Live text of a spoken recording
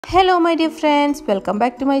Hello my dear friends, welcome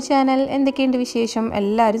back to my channel. എന്തൊക്കെയുണ്ട് വിശേഷം?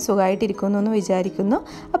 എല്ലാവരും സുഖമായിട്ടിരിക്കുന്നു എന്ന് വിചാരിക്കുന്നു.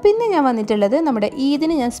 അപ്പോൾ ഇന്ന് ഞാൻ വന്നിട്ടുള്ളത് നമ്മുടെ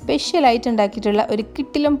ഈദിന് ഞാൻ സ്പെഷ്യൽ ആയിട്ട് ഉണ്ടാക്കിയിട്ടുള്ള ഒരു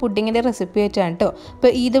കിട്ടിലും പുഡിങ്ങിൻ്റെ റെസിപ്പി ആയിട്ടാണ് കേട്ടോ.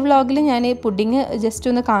 അപ്പോൾ ഈദ് വ്ളോഗിൽ ഞാൻ പുഡിങ് ജസ്റ്റ്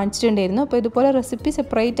ഒന്ന് കാണിച്ചിട്ടുണ്ടായിരുന്നു. അപ്പോൾ ഇതുപോലെ റെസിപ്പി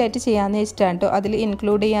സെപ്പറേറ്റ് ആയിട്ട് ചെയ്യാമെന്ന് വെച്ചിട്ടാണ് കേട്ടോ അതിൽ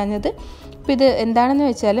ഇൻക്ലൂഡ് ചെയ്യാഞ്ഞത്. അപ്പോൾ ഇത് എന്താണെന്ന്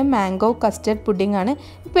വെച്ചാൽ മാംഗോ കസ്റ്റർഡ് പുഡിംഗ് ആണ്.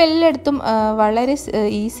 ഇപ്പോൾ എല്ലായിടത്തും വളരെ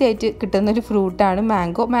ഈസി ആയിട്ട് കിട്ടുന്നൊരു ഫ്രൂട്ടാണ്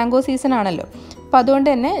മാംഗോ സീസൺ ആണല്ലോ. അപ്പോൾ അതുകൊണ്ട്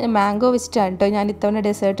തന്നെ മാംഗോ വെച്ചിട്ടാണ് കേട്ടോ ഞാൻ ഇത്തവണ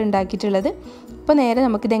ഡെസേർട്ട് ഉണ്ടാക്കിയിട്ടുള്ളത്. അപ്പോൾ നേരെ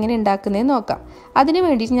നമുക്കിതെങ്ങനെ ഉണ്ടാക്കുന്നതെന്ന് നോക്കാം. അതിന്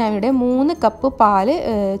വേണ്ടിയിട്ട് ഞാനിവിടെ 3 കപ്പ് പാല്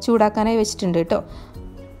ചൂടാക്കാനായി വെച്ചിട്ടുണ്ട് കേട്ടോ.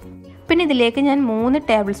 പിന്നെ ഇതിലേക്ക് ഞാൻ 3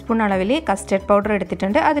 ടേബിൾ സ്പൂൺ അളവിൽ കസ്റ്റർഡ് പൗഡർ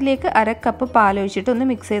എടുത്തിട്ടുണ്ട്. അതിലേക്ക് 1/2 കപ്പ് പാൽ ഒഴിച്ചിട്ട് ഒന്ന്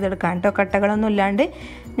മിക്സ് ചെയ്തെടുക്കാം കേട്ടോ, കട്ടകളൊന്നും ഇല്ലാണ്ട്.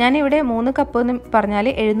 ഞാനിവിടെ 3 കപ്പ് എന്ന് പറഞ്ഞാൽ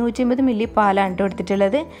 750 മില്ലി പാലാണ് കേട്ടോ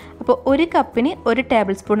എടുത്തിട്ടുള്ളത്. അപ്പോൾ 1 കപ്പിന് 1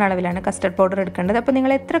 ടേബിൾ സ്പൂൺ അളവിലാണ് കസ്റ്റർഡ് പൗഡർ എടുക്കേണ്ടത്. അപ്പോൾ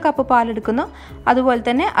നിങ്ങൾ എത്ര കപ്പ് പാലെടുക്കുന്നോ അതുപോലെ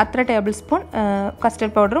തന്നെ അത്ര ടേബിൾ സ്പൂൺ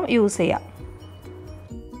കസ്റ്റർഡ് പൗഡറും യൂസ് ചെയ്യാം.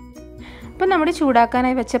 അപ്പോൾ നമ്മുടെ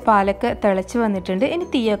ചൂടാക്കാനായി വെച്ച പാലൊക്കെ തിളച്ച് വന്നിട്ടുണ്ട്. ഇനി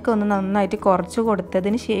തീയൊക്കെ ഒന്ന് നന്നായിട്ട് കുറച്ച്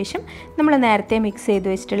കൊടുത്തതിന് ശേഷം നമ്മൾ നേരത്തെ മിക്സ് ചെയ്ത്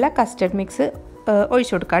വെച്ചിട്ടുള്ള കസ്റ്റർഡ് മിക്സ്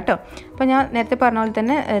ഒഴിച്ചു കൊടുക്കുക കേട്ടോ. അപ്പോൾ ഞാൻ നേരത്തെ പറഞ്ഞ പോലെ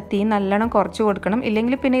തന്നെ തീ നല്ലോണം കുറച്ച് കൊടുക്കണം,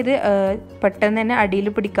 ഇല്ലെങ്കിൽ പിന്നെ ഇത് പെട്ടെന്ന് തന്നെ അടിയിൽ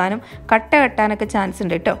പിടിക്കാനും കട്ട കെട്ടാനൊക്കെ ചാൻസ്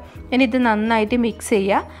ഉണ്ട് കേട്ടോ. ഇനി ഇത് നന്നായിട്ട് മിക്സ്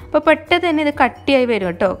ചെയ്യുക. അപ്പോൾ പെട്ടെന്ന് തന്നെ ഇത് കട്ടിയായി വരും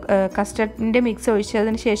കേട്ടോ. കസ്റ്റർഡിൻ്റെ മിക്സ്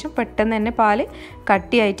ഒഴിച്ചതിന് ശേഷം പെട്ടെന്ന് തന്നെ പാല്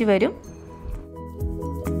കട്ടിയായിട്ട് വരും.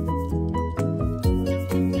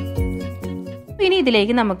 ഇനി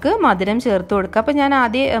ഇതിലേക്ക് നമുക്ക് മധുരം ചേർത്ത് കൊടുക്കുക. അപ്പോൾ ഞാൻ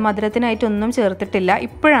ആദ്യം മധുരത്തിനായിട്ടൊന്നും ചേർത്തിട്ടില്ല,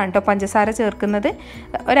 ഇപ്പോഴാണ് കേട്ടോ പഞ്ചസാര ചേർക്കുന്നത്.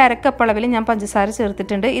 1/2 കപ്പ് അളവിൽ ഞാൻ പഞ്ചസാര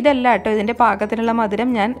ചേർത്തിട്ടുണ്ട്. ഇതല്ല കേട്ടോ ഇതിൻ്റെ പാകത്തിനുള്ള മധുരം,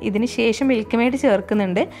 ഞാൻ ഇതിന് ശേഷം മിൽക്ക് മെയ്ഡ്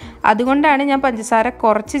ചേർക്കുന്നുണ്ട്. അതുകൊണ്ടാണ് ഞാൻ പഞ്ചസാര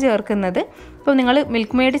കുറച്ച് ചേർക്കുന്നത്. അപ്പോൾ നിങ്ങൾ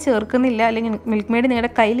മിൽക്ക് മെയ്ഡ് ചേർക്കുന്നില്ല, അല്ലെങ്കിൽ മിൽക്ക് മെയ്ഡ്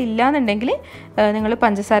നിങ്ങളുടെ കയ്യിലില്ല എന്നുണ്ടെങ്കിൽ നിങ്ങൾ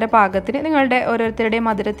പഞ്ചസാര പാകത്തിന് നിങ്ങളുടെ ഓരോരുത്തരുടെയും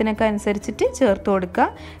മധുരത്തിനൊക്കെ അനുസരിച്ചിട്ട് ചേർത്ത് കൊടുക്കുക.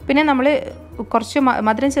 പിന്നെ നമ്മൾ കുറച്ച്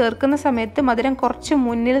മധുരം ചേർക്കുന്ന സമയത്ത് മധുരം കുറച്ച്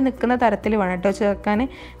മുന്നിൽ നിൽക്കുന്ന തരത്തിൽ വേണം കേട്ടോ ചേർക്കാൻ.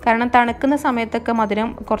 കാരണം തണുക്കുന്ന സമയത്തൊക്കെ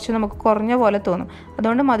മധുരം കുറച്ച് നമുക്ക് കുറഞ്ഞ പോലെ തോന്നും.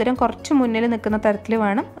 അതുകൊണ്ട് മധുരം കുറച്ച് മുന്നിൽ നിൽക്കുന്ന തരത്തിൽ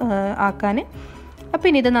വേണം ആക്കാൻ. അപ്പോൾ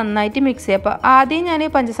ഇനി ഇത് നന്നായിട്ട് മിക്സ് ചെയ്യുക. അപ്പോൾ ആദ്യം ഞാൻ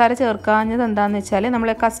പഞ്ചസാര ചേർക്കാഞ്ഞത് എന്താണെന്ന് വെച്ചാൽ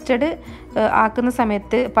നമ്മൾ കസ്റ്റർഡ് ആക്കുന്ന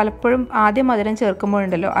സമയത്ത് പലപ്പോഴും ആദ്യം മധുരം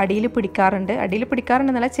ചേർക്കുമ്പോഴുണ്ടല്ലോ അടിയിൽ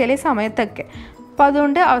പിടിക്കാറുണ്ടെന്നല്ല ചില സമയത്തൊക്കെ. അപ്പോൾ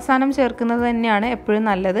അതുകൊണ്ട് അവസാനം ചേർക്കുന്നത് തന്നെയാണ് എപ്പോഴും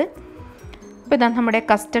നല്ലത്. അപ്പോൾ ഇതാ നമ്മുടെ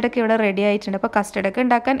കസ്റ്റർഡൊക്കെ ഇവിടെ റെഡി ആയിട്ടുണ്ട്. അപ്പോൾ കസ്റ്റർഡൊക്കെ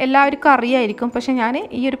ഉണ്ടാക്കാൻ എല്ലാവർക്കും അറിയായിരിക്കും, പക്ഷേ ഞാൻ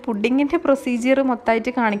ഈ ഒരു പുഡിങ്ങിൻ്റെ പ്രൊസീജിയർ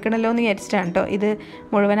മൊത്തമായിട്ട് കാണിക്കണമല്ലോ എന്ന് വിചാരിച്ചിട്ടാണ് കേട്ടോ ഇത്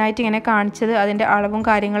മുഴുവനായിട്ട് ഇങ്ങനെ കാണിച്ചത്, അതിൻ്റെ അളവും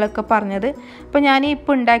കാര്യങ്ങളൊക്കെ പറഞ്ഞത്. അപ്പോൾ ഞാൻ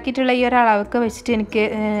ഇപ്പോൾ ഉണ്ടാക്കിയിട്ടുള്ള ഈ ഒരു അളവൊക്കെ വെച്ചിട്ട് എനിക്ക്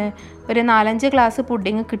ഒരു 4-5 ഗ്ലാസ്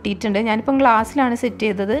പുഡിങ് കിട്ടിയിട്ടുണ്ട്. ഞാനിപ്പം ഗ്ലാസ്സിലാണ് സെറ്റ്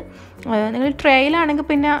ചെയ്തത്. നിങ്ങൾ ട്രേയിലാണെങ്കിൽ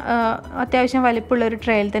പിന്നെ അത്യാവശ്യം വലിപ്പമുള്ളൊരു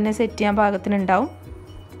ട്രേയിൽ തന്നെ സെറ്റ് ചെയ്യാൻ പാകത്തിനുണ്ടാവും.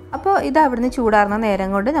 അപ്പോൾ ഇത് അവിടുന്ന് ചൂടാറുന്ന നേരം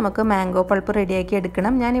കൊണ്ട് നമുക്ക് മാംഗോ പൾപ്പ് റെഡിയാക്കി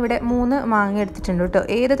എടുക്കണം. ഞാനിവിടെ 3 മാങ്ങ എടുത്തിട്ടുണ്ട് കേട്ടോ.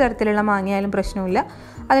 ഏത് തരത്തിലുള്ള മാങ്ങയായാലും പ്രശ്നമില്ല.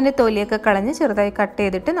 അതിൻ്റെ തൊലിയൊക്കെ കളഞ്ഞ് ചെറുതായി കട്ട്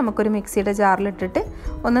ചെയ്തിട്ട് നമുക്കൊരു മിക്സിയുടെ ജാറിലിട്ടിട്ട്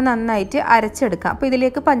ഒന്ന് നന്നായിട്ട് അരച്ചെടുക്കാം. അപ്പോൾ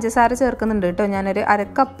ഇതിലേക്ക് പഞ്ചസാര ചേർക്കുന്നുണ്ട് കേട്ടോ. ഞാനൊരു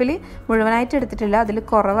 1/2 കപ്പിൽ മുഴുവനായിട്ട് എടുത്തിട്ടില്ല, അതിൽ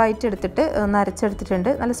കുറവായിട്ട് എടുത്തിട്ട് ഒന്ന്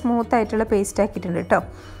അരച്ചെടുത്തിട്ടുണ്ട്. നല്ല സ്മൂത്ത് ആയിട്ടുള്ള പേസ്റ്റ് ആക്കിയിട്ടുണ്ട് കേട്ടോ.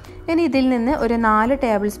 ഇനി ഇതിൽ നിന്ന് ഒരു 4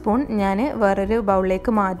 ടേബിൾ സ്പൂൺ ഞാൻ വേറൊരു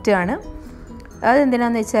ബൗളിലേക്ക് മാറ്റുകയാണ്.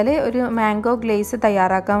 അതെന്തിനാന്ന് വെച്ചാൽ ഒരു മാംഗോ ഗ്ലേസ്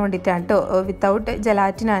തയ്യാറാക്കാൻ വേണ്ടിയിട്ടാണ് കേട്ടോ. വിത്തൗട്ട്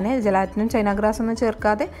ജലാറ്റിനും ചൈന ഗ്രാസ് ഒന്നും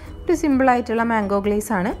ചേർക്കാതെ ഒരു സിമ്പിളായിട്ടുള്ള മാംഗോ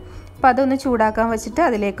ഗ്ലേസ് ആണ്. അപ്പോൾ അതൊന്ന് ചൂടാക്കാൻ വെച്ചിട്ട്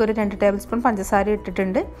അതിലേക്ക് ഒരു 2 ടേബിൾ സ്പൂൺ പഞ്ചസാര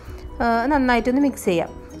ഇട്ടിട്ടുണ്ട്. നന്നായിട്ടൊന്ന് മിക്സ് ചെയ്യാം.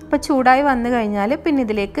 അപ്പോൾ ചൂടായി വന്നു കഴിഞ്ഞാൽ പിന്നെ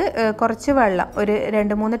ഇതിലേക്ക് കുറച്ച് വെള്ളം, ഒരു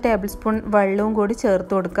 2-3 ടേബിൾ സ്പൂൺ വെള്ളവും കൂടി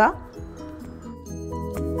ചേർത്ത് കൊടുക്കുക.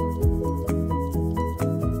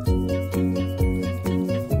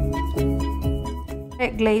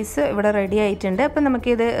 ഗ്ലേസ് ഇവിടെ റെഡി ആയിട്ടുണ്ട്. അപ്പം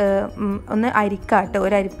നമുക്കിത് ഒന്ന് അരിക്കാട്ടോ,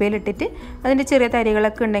 ഒരു അരിപ്പയിലിട്ടിട്ട് അതിൻ്റെ ചെറിയ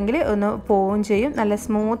തരികളൊക്കെ ഉണ്ടെങ്കിൽ ഒന്ന് പോവുകയും ചെയ്യും. നല്ല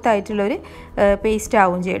സ്മൂത്ത് ആയിട്ടുള്ളൊരു പേസ്റ്റ്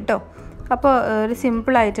ആവുകയും ചെയ്യും കേട്ടോ. അപ്പോൾ ഒരു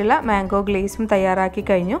സിമ്പിളായിട്ടുള്ള മാംഗോ ഗ്ലേസും തയ്യാറാക്കി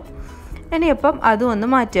കഴിഞ്ഞു. ഇനിയിപ്പം അതും ഒന്ന്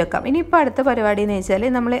മാറ്റി വെക്കാം. ഇനിയിപ്പോൾ അടുത്ത പരിപാടി എന്ന് വെച്ചാൽ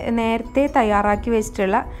നമ്മൾ നേരത്തെ തയ്യാറാക്കി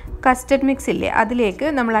വെച്ചിട്ടുള്ള കസ്റ്റർഡ് മിക്സ് ഇല്ലേ, അതിലേക്ക്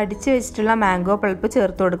നമ്മൾ അടിച്ച് വെച്ചിട്ടുള്ള മാംഗോ പൾപ്പ്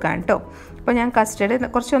ചേർത്ത് കൊടുക്കാം കേട്ടോ. അപ്പോൾ ഞാൻ കസ്റ്റർഡ്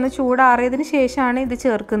കുറച്ചൊന്ന് ചൂടാറിയതിന് ശേഷമാണ് ഇത്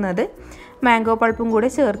ചേർക്കുന്നത്. മാംഗോ പൾപ്പും കൂടെ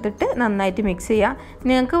ചേർത്തിട്ട് നന്നായിട്ട് മിക്സ് ചെയ്യാം.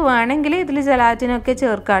 നിങ്ങൾക്ക് വേണമെങ്കിൽ ഇതിൽ ജലാറ്റിനൊക്കെ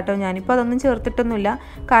ചേർക്കാം കേട്ടോ. ഞാനിപ്പോൾ അതൊന്നും ചേർത്തിട്ടൊന്നുമില്ല,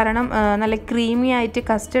 കാരണം നല്ല ക്രീമി ആയിട്ട്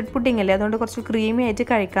കസ്റ്റർഡ് പുഡിംഗ് അല്ലേ, അതുകൊണ്ട് കുറച്ച് ക്രീമി ആയിട്ട്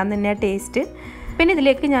കഴിക്കാൻ തന്നെയാണ് ടേസ്റ്റ്. പിന്നെ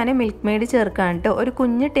ഇതിലേക്ക് ഞാൻ മിൽക്ക് മെയ്ഡ് ചേർക്കാം കേട്ടോ. ഒരു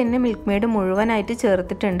കുഞ്ഞ് ടിന്ന് മിൽക്ക് മെയ്ഡ് മുഴുവനായിട്ട്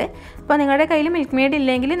ചേർത്തിട്ടുണ്ട്. അപ്പോൾ നിങ്ങളുടെ കയ്യിൽ മിൽക്ക് മെയ്ഡ്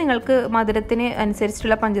ഇല്ലെങ്കിൽ നിങ്ങൾക്ക് മധുരത്തിന്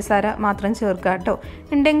അനുസരിച്ചിട്ടുള്ള പഞ്ചസാര മാത്രം ചേർക്കാം കേട്ടോ.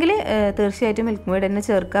 ഉണ്ടെങ്കിൽ തീർച്ചയായിട്ടും മിൽക്ക് മെയ്ഡ് തന്നെ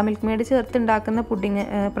ചേർക്കുക. മിൽക്ക് മെയ്ഡ് ചേർത്ത് ഉണ്ടാക്കുന്ന പുഡിങ്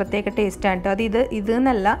പ്രത്യേക ടേസ്റ്റാണ് കേട്ടോ. അത് ഇത്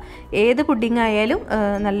എന്നല്ല, ഏത് പുഡിങ് ആയാലും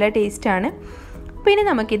നല്ല ടേസ്റ്റാണ്. പിന്നെ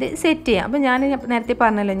നമുക്കിത് സെറ്റ് ചെയ്യാം. അപ്പോൾ ഞാൻ നേരത്തെ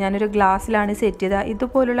പറഞ്ഞല്ലോ ഞാനൊരു ഗ്ലാസ്സിലാണ് സെറ്റ് ചെയ്തത്.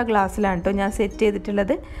 ഇതുപോലുള്ള ഗ്ലാസ്സിലാണ് കേട്ടോ ഞാൻ സെറ്റ്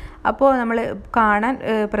ചെയ്തിട്ടുള്ളത്. അപ്പോൾ നമ്മൾ കാണാൻ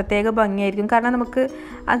പ്രത്യേക ഭംഗിയായിരിക്കും. കാരണം നമുക്ക്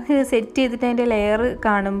അത് സെറ്റ് ചെയ്തിട്ട് അതിൻ്റെ ലെയർ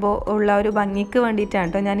കാണുമ്പോൾ ഉള്ള ഒരു ഭംഗിക്ക്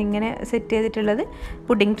വേണ്ടിയിട്ടാണ് കേട്ടോ ഞാനിങ്ങനെ സെറ്റ് ചെയ്തിട്ടുള്ളത്.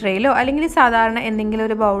 പുഡിംഗ് ട്രേയിലോ അല്ലെങ്കിൽ സാധാരണ എന്തെങ്കിലും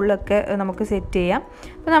ഒരു ബൗളിലൊക്കെ നമുക്ക് സെറ്റ് ചെയ്യാം.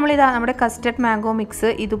 അപ്പോൾ നമ്മളിതാ നമ്മുടെ കസ്റ്റർഡ് മാംഗോ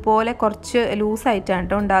മിക്സ് ഇതുപോലെ കുറച്ച് ലൂസായിട്ടാണ്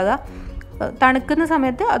കേട്ടോ ഉണ്ടാകുക. തണുക്കുന്ന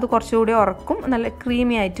സമയത്ത് അത് കുറച്ചുകൂടി ഉറക്കും, നല്ല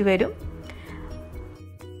ക്രീമി ആയിട്ട് വരും.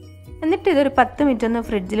 എന്നിട്ട് ഇതൊരു 10 മിനിറ്റ് ഒന്ന്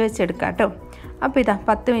ഫ്രിഡ്ജിൽ വെച്ചെടുക്കാം കേട്ടോ. അപ്പോൾ ഇതാ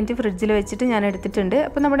 10 മിനിറ്റ് ഫ്രിഡ്ജിൽ വെച്ചിട്ട് ഞാൻ എടുത്തിട്ടുണ്ട്.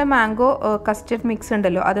 അപ്പോൾ നമ്മുടെ മാംഗോ കസ്റ്റർഡ് മിക്സ്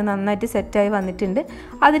ഉണ്ടല്ലോ അത് നന്നായിട്ട് സെറ്റായി വന്നിട്ടുണ്ട്.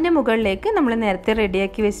 അതിൻ്റെ മുകളിലേക്ക് നമ്മൾ നേരത്തെ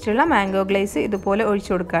റെഡിയാക്കി വെച്ചിട്ടുള്ള മാംഗോ ഗ്ലേസ് ഇതുപോലെ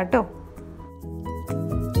ഒഴിച്ചു കൊടുക്കാം കേട്ടോ.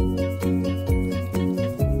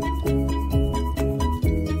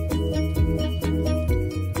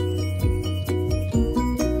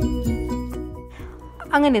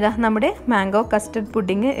 അങ്ങനെ ഇതാ നമ്മുടെ മാംഗോ കസ്റ്റർഡ്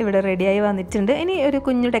പുഡിങ് ഇവിടെ റെഡിയായി വന്നിട്ടുണ്ട്. ഇനി ഒരു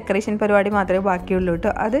കുഞ്ഞു ഡെക്കറേഷൻ പരിപാടി മാത്രമേ ബാക്കിയുള്ളൂ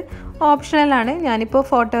കേട്ടോ. അത് ഓപ്ഷണലാണ്. ഞാനിപ്പോൾ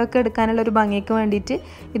ഫോട്ടോ ഒക്കെ എടുക്കാനുള്ള ഒരു ഭംഗിക്ക് വേണ്ടിയിട്ട്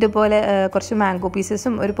ഇതുപോലെ കുറച്ച് മാംഗോ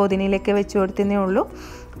പീസസും ഒരു പൊതിനയിലൊക്കെ വെച്ച് കൊടുത്തതേ ഉള്ളൂ.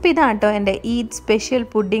 അപ്പോൾ ഇതാണ് കേട്ടോ എൻ്റെ ഈദ് സ്പെഷ്യൽ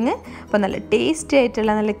പുഡിങ്. അപ്പോൾ നല്ല ടേസ്റ്റി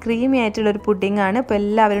ആയിട്ടുള്ള നല്ല ക്രീമി ആയിട്ടുള്ളൊരു പുഡിങ്ങാണ്. അപ്പോൾ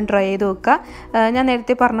എല്ലാവരും ട്രൈ ചെയ്ത് നോക്കുക. ഞാൻ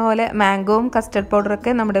നേരത്തെ പറഞ്ഞ പോലെ മാംഗോവും കസ്റ്റർഡ്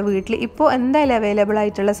പൗഡറൊക്കെ നമ്മുടെ വീട്ടിൽ ഇപ്പോൾ എന്തായാലും അവൈലബിൾ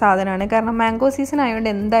ആയിട്ടുള്ള സാധനമാണ്. കാരണം മാംഗോ സീസൺ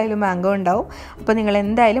ആയതുകൊണ്ട് എന്തായാലും മാംഗോ ഉണ്ടാവും. അപ്പോൾ നിങ്ങൾ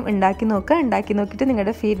എന്തായാലും ഉണ്ടാക്കി നോക്കുക. ഉണ്ടാക്കി നോക്കിയിട്ട്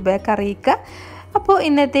നിങ്ങളുടെ ഫീഡ്ബാക്ക് അറിയിക്കുക. അപ്പോൾ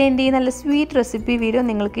ഇന്നത്തെ എൻ്റെ ഈ നല്ല സ്വീറ്റ് റെസിപ്പി വീഡിയോ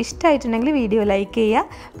നിങ്ങൾക്ക് ഇഷ്ടമായിട്ടുണ്ടെങ്കിൽ വീഡിയോ ലൈക്ക്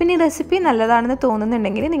ചെയ്യുക. പിന്നെ ഈ റെസിപ്പി നല്ലതാണെന്ന്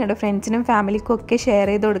തോന്നുന്നുണ്ടെങ്കിൽ നിങ്ങളുടെ ഫ്രണ്ട്സിനും ഫാമിലിക്കും ഒക്കെ ഷെയർ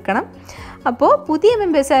ചെയ്ത് കൊടുക്കണം. അപ്പോൾ പുതിയ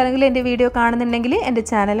മെമ്പേഴ്സ് ആരെങ്കിലും എൻ്റെ വീഡിയോ കാണുന്നുണ്ടെങ്കിൽ എൻ്റെ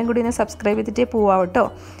ചാനലും കൂടി ഒന്ന് സബ്സ്ക്രൈബ് ചെയ്തിട്ടേ പോവാം കേട്ടോ.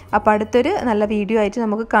 അപ്പോൾ അടുത്തൊരു നല്ല വീഡിയോ ആയിട്ട്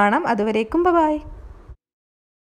നമുക്ക് കാണാം. അതുവരേക്കും ബൈ.